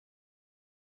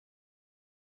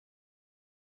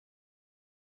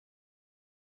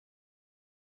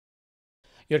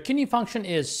Your kidney function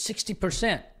is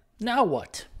 60%. Now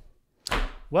what?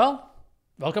 Well,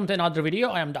 welcome to another video.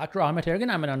 I am Dr. Ahmed Ergin.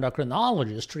 I'm an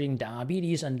endocrinologist treating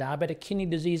diabetes and diabetic kidney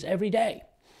disease every day.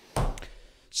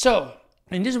 So,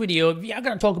 in this video, we are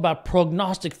going to talk about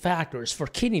prognostic factors for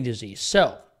kidney disease.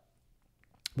 So,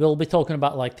 we'll be talking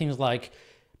about things like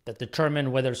that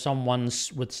determine whether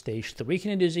someone's with stage 3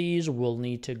 kidney disease will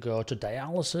need to go to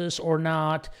dialysis or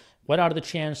not, what are the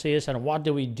chances, and what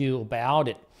do we do about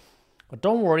it. But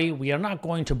don't worry, we are not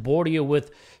going to bore you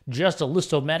with just a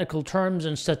list of medical terms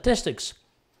and statistics.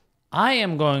 I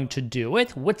am going to do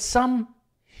it with some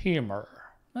humor.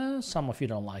 Some of you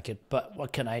don't like it, but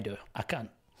what can I do? I can't.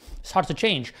 It's hard to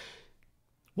change.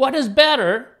 What is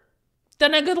better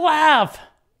than a good laugh?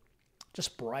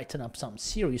 Just brighten up some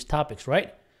serious topics,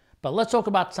 right? But let's talk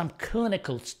about some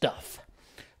clinical stuff.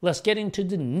 Let's get into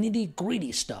the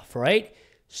nitty-gritty stuff, right?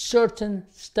 Certain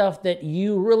stuff that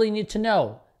you really need to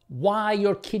know. Why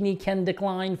your kidney can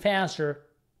decline faster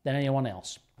than anyone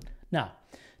else. Now,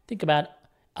 think about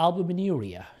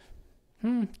albuminuria.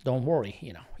 Don't worry,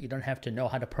 you don't have to know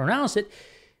how to pronounce it.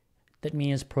 That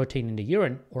means protein in the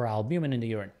urine or albumin in the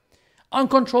urine.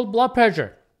 Uncontrolled blood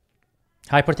pressure,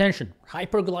 hypertension,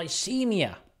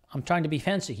 hyperglycemia. I'm trying to be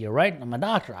fancy here, right? I'm a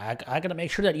doctor. I got to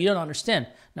make sure that you don't understand.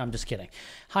 No, I'm just kidding.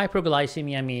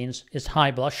 Hyperglycemia means it's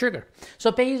high blood sugar.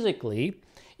 So basically,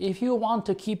 if you want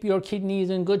to keep your kidneys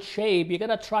in good shape, you got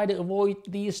to try to avoid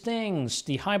these things.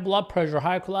 The high blood pressure,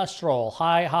 high cholesterol,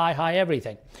 high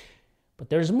everything. But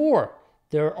there's more.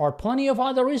 There are plenty of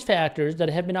other risk factors that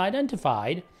have been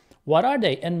identified. What are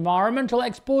they? Environmental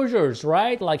exposures,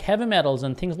 right? Like heavy metals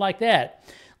and things like that.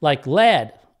 Like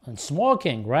lead and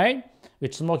smoking, right?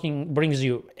 Which smoking brings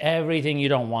you everything you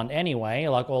don't want anyway,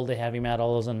 like all the heavy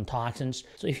metals and toxins.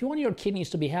 So if you want your kidneys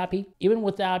to be happy, even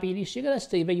with diabetes, you gotta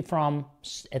stay away from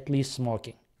at least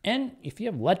smoking. And if you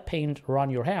have lead paint around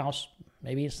your house,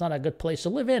 maybe it's not a good place to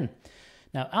live in.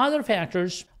 Now, other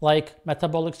factors like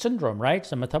metabolic syndrome, right?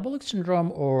 So metabolic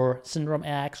syndrome or syndrome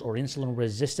X or insulin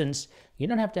resistance, you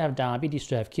don't have to have diabetes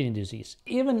to have kidney disease.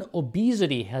 Even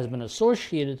obesity has been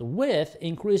associated with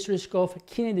increased risk of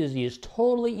kidney disease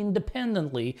totally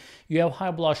independently you have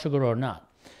high blood sugar or not.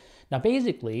 Now,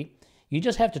 basically, you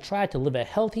just have to try to live a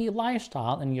healthy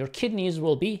lifestyle and your kidneys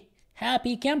will be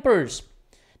happy campers.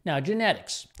 Now,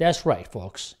 genetics, that's right,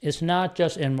 folks. It's not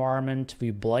just environment. We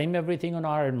blame everything on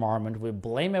our environment. We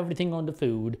blame everything on the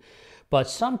food. But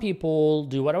some people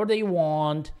do whatever they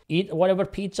want, eat whatever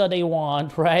pizza they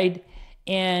want, right?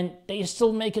 And they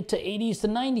still make it to 80s to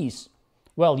 90s.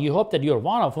 Well, you hope that you're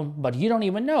one of them, but you don't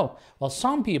even know. Well,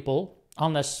 some people,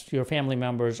 unless your family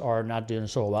members are not doing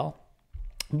so well,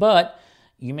 but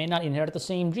you may not inherit the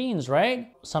same genes,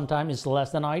 right? Sometimes it's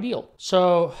less than ideal.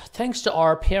 So thanks to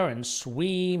our parents,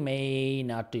 we may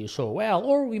not do so well,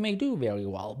 or we may do very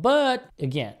well. But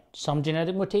again, some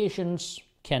genetic mutations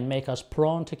can make us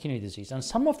prone to kidney disease. And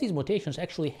some of these mutations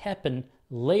actually happen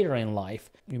later in life.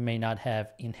 You may not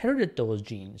have inherited those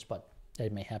genes, but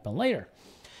it may happen later.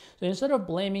 So instead of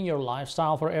blaming your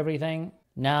lifestyle for everything,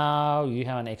 now you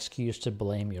have an excuse to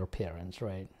blame your parents,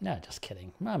 right? No, just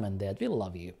kidding. Mom and Dad, we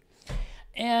love you.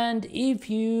 And if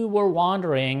you were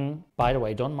wondering, by the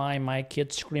way, don't mind my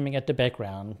kids screaming at the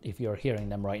background. If you're hearing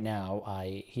them right now,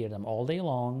 I hear them all day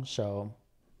long, so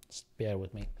just bear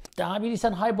with me. Diabetes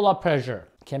and high blood pressure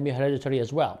can be hereditary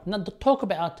as well. Now, to talk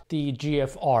about the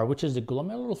GFR, which is the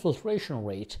glomerular filtration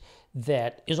rate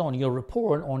that is on your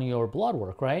report, on your blood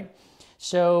work, right?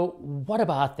 So what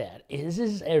about that? This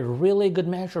is a really good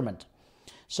measurement.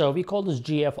 So we call this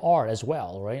GFR as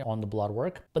well, right, on the blood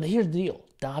work. But here's the deal.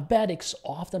 Diabetics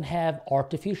often have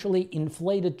artificially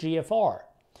inflated GFR.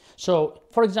 So,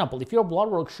 for example, if your blood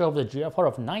work shows a GFR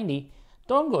of 90,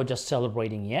 don't go just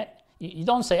celebrating yet. You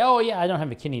don't say, oh yeah, I don't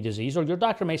have a kidney disease. Or your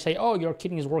doctor may say, oh, your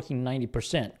kidney is working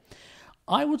 90%.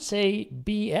 I would say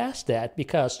BS that,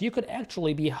 because you could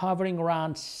actually be hovering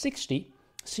around 60,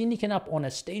 sneaking up on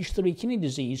a stage 3 kidney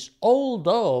disease,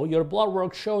 although your blood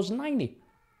work shows 90.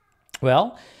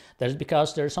 Well, that is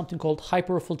because there's something called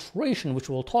hyperfiltration, which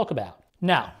we'll talk about.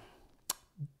 Now,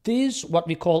 this what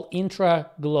we call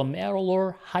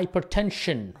intraglomerular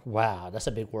hypertension. Wow, that's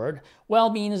a big word. Well,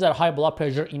 means that high blood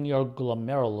pressure in your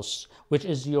glomerulus, which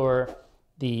is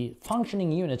the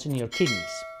functioning units in your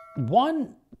kidneys.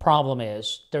 One problem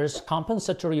is there's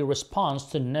compensatory response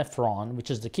to nephron,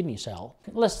 which is the kidney cell.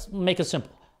 Let's make it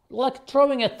simple. Like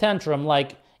throwing a tantrum,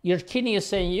 like your kidney is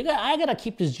saying, I gotta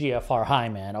keep this GFR high,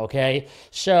 man, okay?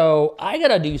 So I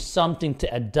gotta do something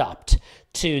to adapt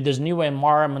to this new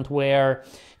environment where,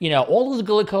 all this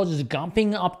glucose is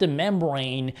gumping up the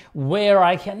membrane where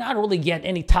I cannot really get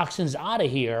any toxins out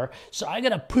of here, so I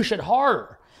gotta push it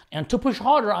harder. And to push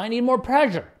harder, I need more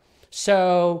pressure.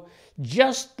 So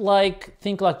just like,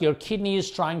 think like your kidney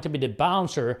is trying to be the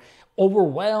bouncer,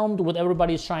 overwhelmed with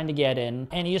everybody's trying to get in,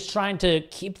 and he's trying to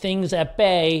keep things at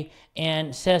bay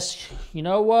and says, you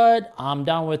know what, I'm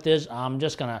done with this. I'm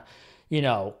just gonna,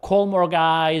 call more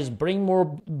guys, bring more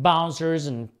bouncers,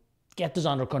 and get this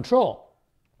under control.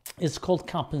 It's called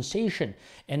compensation.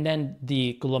 And then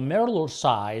the glomerular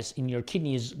size in your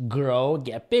kidneys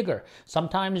get bigger.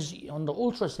 Sometimes on the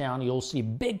ultrasound, you'll see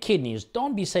big kidneys.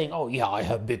 Don't be saying, oh yeah, I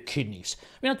have big kidneys.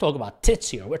 We're not talking about tits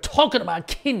here. We're talking about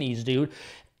kidneys, dude.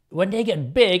 When they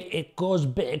get big, it goes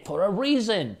big for a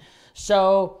reason.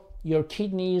 So your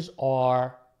kidneys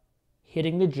are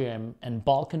hitting the gym and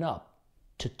bulking up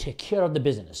to take care of the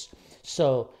business.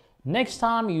 So next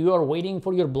time you are waiting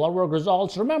for your blood work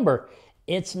results, remember,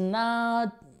 it's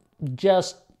not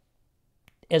just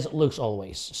as it looks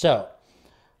always. So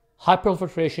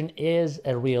hyperfiltration is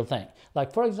a real thing.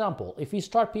 Like, for example, if you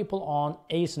start people on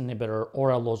ACE inhibitor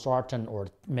or a losartan or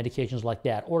medications like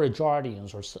that, or a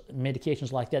jardians or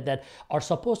medications like that that are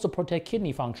supposed to protect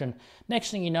kidney function,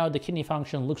 next thing you know, the kidney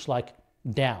function looks like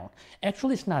down.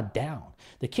 Actually, it's not down.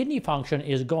 The kidney function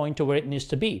is going to where it needs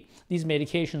to be. These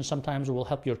medications sometimes will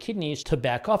help your kidneys to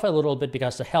back off a little bit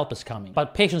because the help is coming.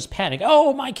 But patients panic,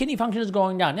 oh, my kidney function is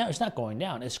going down. No, it's not going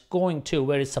down. It's going to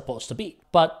where it's supposed to be.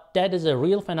 But that is a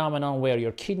real phenomenon where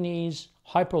your kidneys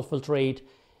hyperfiltrate,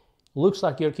 looks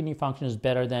like your kidney function is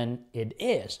better than it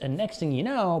is. And next thing you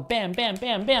know, bam, bam,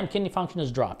 bam, bam, kidney function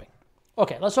is dropping.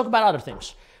 Okay, let's talk about other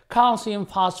things. Calcium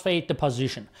phosphate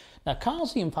deposition. Now,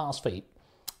 calcium phosphate,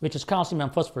 which is calcium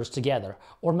and phosphorus together,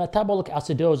 or metabolic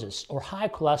acidosis, or high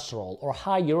cholesterol, or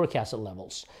high uric acid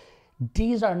levels,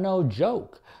 these are no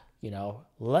joke.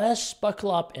 Let's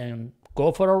buckle up and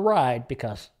go for a ride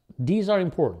because these are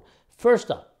important. First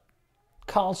up,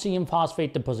 calcium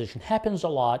phosphate deposition happens a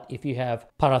lot if you have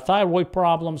parathyroid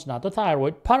problems, not the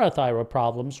thyroid, parathyroid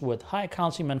problems with high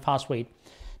calcium and phosphate.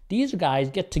 These guys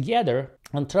get together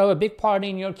and throw a big party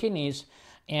in your kidneys,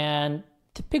 and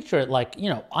to picture it like,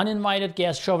 uninvited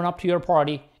guests showing up to your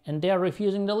party and they're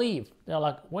refusing to leave. They're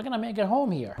like, we're gonna make it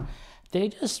home here. They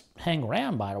just hang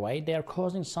around, by the way. They're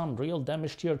causing some real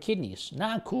damage to your kidneys.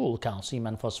 Not cool, calcium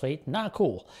and phosphate, not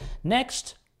cool.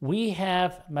 Next, we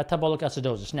have metabolic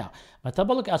acidosis. Now,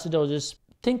 metabolic acidosis,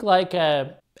 think like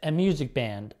a music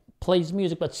band plays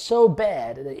music, but so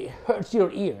bad that it hurts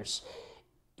your ears.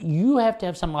 You have to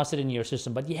have some acid in your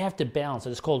system, but you have to balance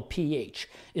it. It's called pH.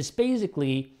 It's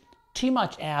basically too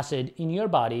much acid in your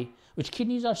body, which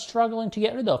kidneys are struggling to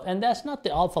get rid of. And that's not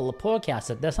the alpha lipoic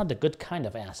acid. That's not the good kind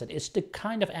of acid. It's the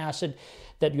kind of acid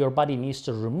that your body needs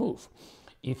to remove.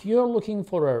 If you're looking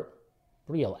for a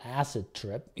real acid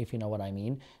trip, if you know what I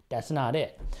mean, that's not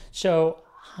it. So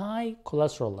high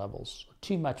cholesterol levels,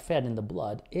 too much fat in the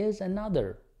blood is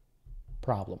another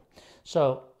problem.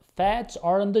 So fats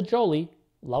aren't the jolly,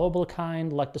 lovable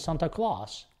kind like the Santa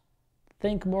Claus.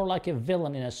 Think more like a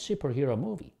villain in a superhero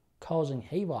movie, causing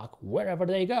havoc wherever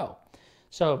they go.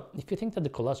 So if you think that the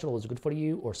cholesterol is good for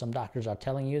you, or some doctors are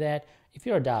telling you that, if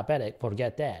you're a diabetic,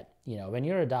 forget that. When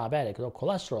you're a diabetic, the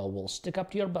cholesterol will stick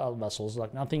up to your blood vessels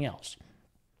like nothing else.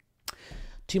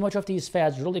 Too much of these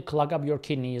fats really clog up your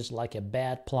kidneys like a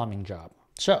bad plumbing job.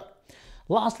 So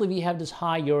lastly, we have this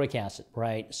high uric acid,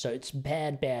 right? So it's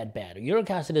bad, bad, bad. Uric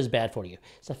acid is bad for you.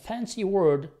 It's a fancy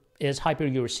word, is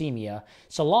hyperuricemia.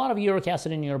 It's a lot of uric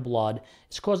acid in your blood.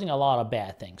 It's causing a lot of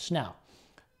bad things. Now,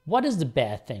 what is the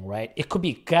bad thing, right? It could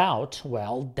be gout.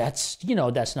 Well, that's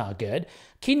not good.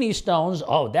 Kidney stones,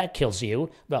 oh, that kills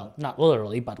you. Well, not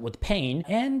literally, but with pain.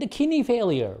 And the kidney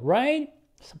failure, right?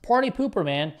 It's a party pooper,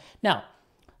 man. Now,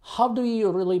 how do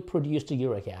you really produce the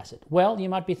uric acid? Well, you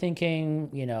might be thinking,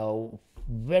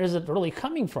 where is it really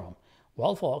coming from?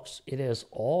 Well, folks, it is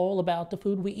all about the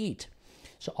food we eat.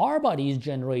 So our bodies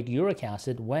generate uric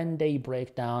acid when they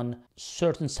break down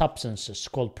certain substances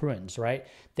called purines, right?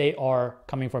 They are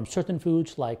coming from certain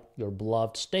foods like your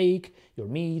beloved steak, your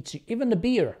meats, even the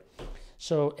beer.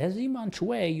 So as you munch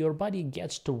away, your body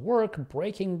gets to work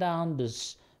breaking down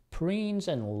these purines,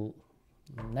 and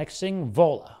next thing,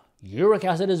 voila, uric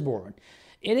acid is born.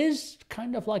 It is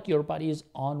kind of like your body's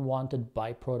unwanted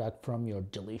byproduct from your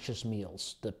delicious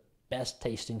meals, the best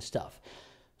tasting stuff.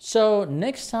 So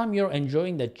next time you're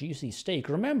enjoying that juicy steak,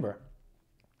 remember,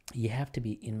 you have to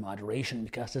be in moderation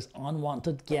because this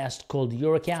unwanted gas called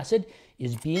uric acid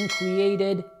is being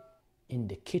created in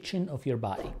the kitchen of your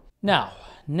body. Now,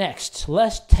 next,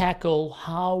 let's tackle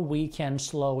how we can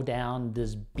slow down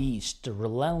this beast, the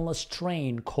relentless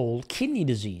train called kidney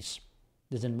disease.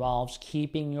 This involves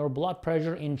keeping your blood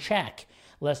pressure in check,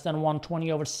 less than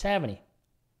 120/70.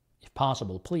 if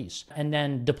possible, please. And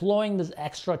then deploying these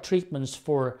extra treatments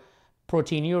for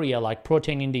proteinuria, like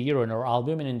protein in the urine or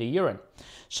albumin in the urine.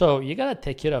 So you gotta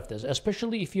take care of this,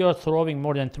 especially if you're throwing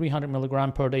more than 300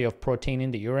 milligrams per day of protein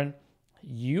in the urine.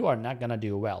 You are not gonna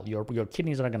do well. Your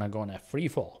kidneys are gonna go in a free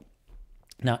fall.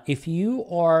 Now, if you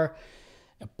are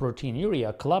a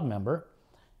proteinuria club member,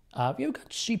 you've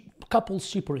got a couple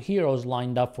superheroes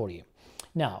lined up for you.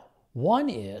 Now, one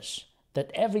is that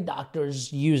every doctor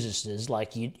uses this.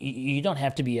 Like you don't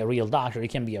have to be a real doctor. You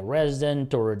can be a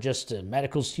resident or just a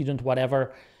medical student,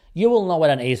 whatever. You will know what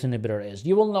an ACE inhibitor is.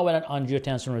 You will know what an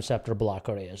angiotensin receptor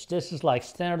blocker is. This is like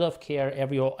standard of care.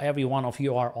 Every one of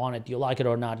you are on it. You like it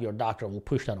or not, your doctor will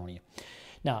push that on you.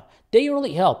 Now, they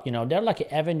really help. You know, they're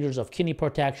like avengers of kidney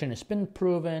protection. It's been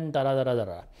proven,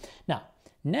 da-da-da-da-da. Now,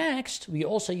 next, we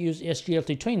also use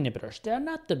SGLT2 inhibitors. They're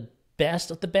not the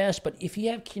best of the best, but if you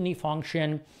have kidney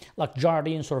function, like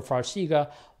Jardiance or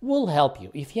Farxiga, will help you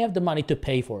if you have the money to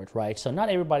pay for it, right? So not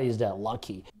everybody is that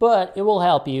lucky, but it will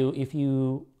help you if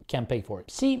you can pay for it.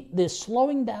 See, the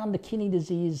slowing down the kidney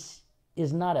disease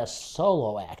is not a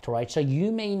solo act, right? So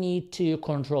you may need to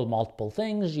control multiple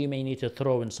things. You may need to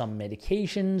throw in some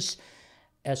medications,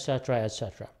 etc.,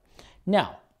 etc.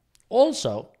 Now,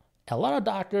 also, a lot of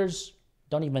doctors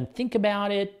don't even think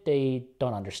about it. They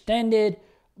don't understand it,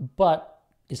 but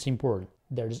it's important.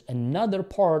 There's another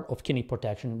part of kidney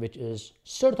protection, which is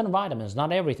certain vitamins,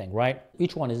 not everything, right?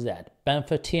 Which one is that?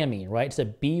 Benfotiamine, right? It's a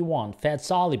B1, fat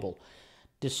soluble.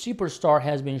 The superstar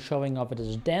has been showing off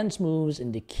its dance moves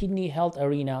in the kidney health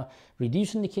arena,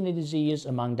 reducing the kidney disease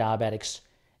among diabetics,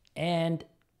 and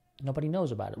nobody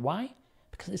knows about it. Why?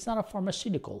 Because it's not a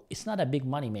pharmaceutical. It's not a big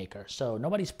money maker. So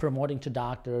nobody's promoting to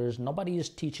doctors. Nobody is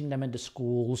teaching them in the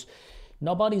schools.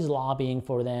 Nobody's lobbying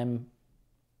for them.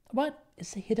 But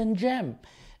it's a hidden gem.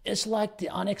 It's like the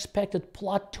unexpected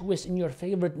plot twist in your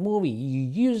favorite movie. You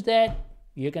use that,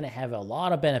 you're going to have a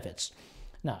lot of benefits.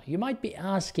 Now, you might be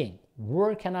asking,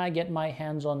 where can I get my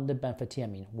hands on the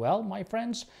benfotiamine? Well, my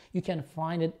friends, you can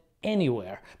find it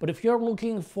anywhere. But if you're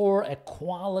looking for a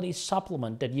quality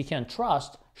supplement that you can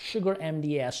trust,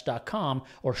 SugarMDS.com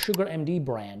or SugarMD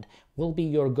brand will be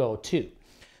your go-to.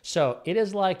 So it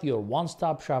is like your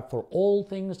one-stop shop for all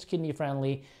things kidney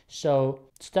friendly. So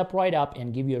step right up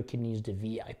and give your kidneys the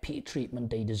VIP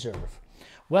treatment they deserve.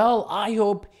 Well, I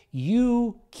hope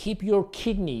you keep your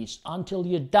kidneys until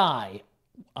you die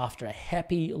after a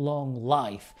happy, long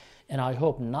life. And I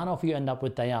hope none of you end up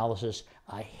with dialysis.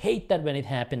 I hate that when it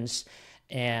happens.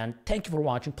 And thank you for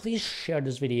watching. Please share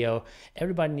this video.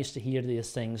 Everybody needs to hear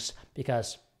these things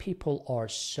because people are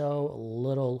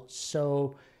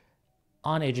so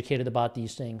uneducated about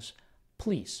these things.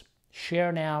 Please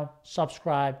share now,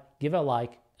 subscribe, give a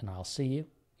like, and I'll see you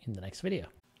in the next video.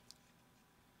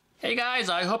 Hey guys,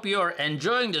 I hope you're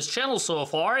enjoying this channel so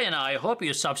far, and I hope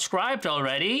you subscribed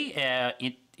already.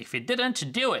 If you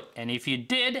didn't, do it. And if you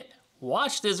did,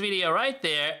 watch this video right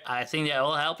there. I think that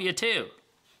will help you too.